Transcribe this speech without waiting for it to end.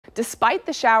Despite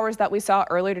the showers that we saw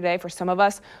earlier today for some of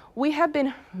us, we have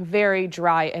been very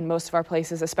dry in most of our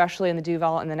places, especially in the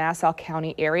Duval and the Nassau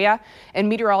County area. And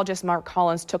meteorologist Mark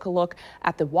Collins took a look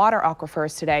at the water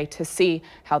aquifers today to see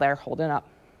how they're holding up.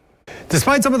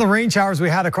 Despite some of the rain showers we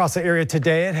had across the area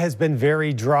today, it has been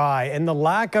very dry, and the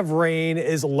lack of rain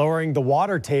is lowering the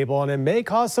water table, and it may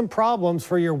cause some problems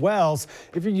for your wells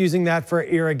if you're using that for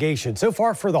irrigation. So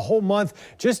far for the whole month,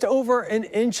 just over an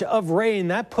inch of rain.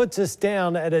 That puts us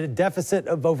down at a deficit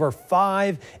of over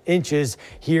 5 inches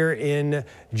here in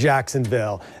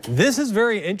Jacksonville. This is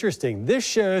very interesting. This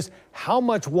shows how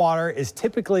much water is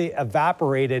typically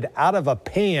evaporated out of a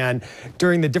pan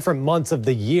during the different months of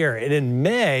the year. And in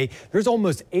May, there's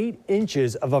almost 8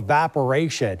 inches of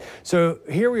evaporation. So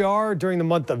here we are during the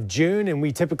month of June, and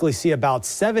we typically see about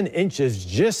 7 inches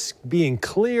just being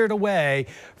cleared away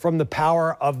from the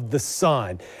power of the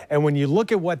sun. And when you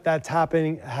look at what that's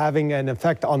having an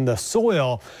effect on the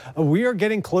soil, we are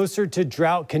getting closer to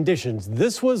drought conditions.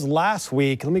 This was last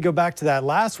week. Let me go back to that.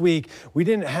 Last week, we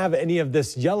didn't have any of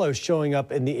this yellow showing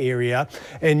up in the area.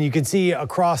 And you can see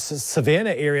across the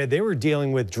Savannah area, they were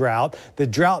dealing with drought. The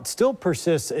drought still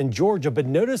persists in Georgia, but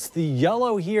notice the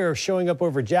yellow here showing up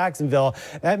over Jacksonville.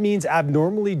 That means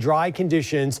abnormally dry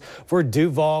conditions for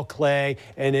Duval, Clay,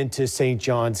 and into St.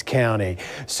 Johns County.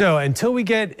 So until we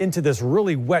get into this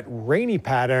really wet, rainy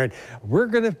pattern, we're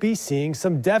going to be seeing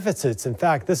some deficits. In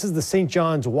fact, this is the St.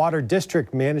 Johns Water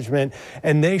District Management,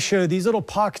 and they show these little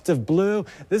pockets of blue.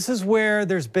 This is where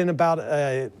there's been about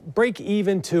a break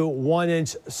even to 1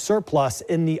 inch surplus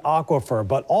in the aquifer.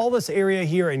 But all this area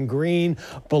here in green,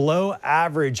 below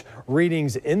average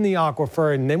readings in the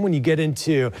aquifer. And then when you get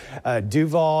into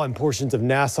Duval and portions of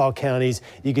Nassau counties,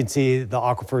 you can see the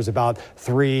aquifer is about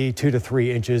 2 to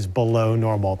 3 inches below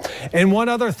normal. And one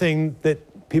other thing that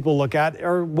people look at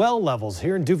are well levels.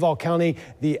 Here in Duval County,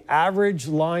 the average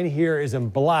line here is in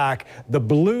black. The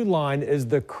blue line is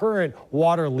the current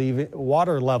water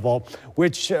level,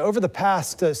 which over the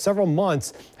past several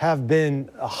months have been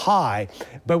high.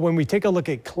 But when we take a look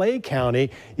at Clay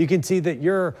County, you can see that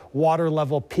your water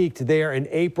level peaked there in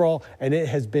April, and it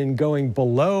has been going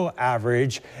below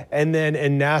average. And then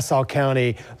in Nassau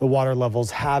County, the water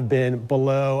levels have been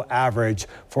below average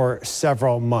for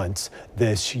several months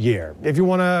this year. If you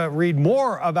want to read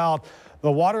more about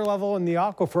the water level in the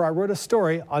aquifer, I wrote a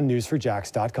story on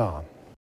news4jax.com.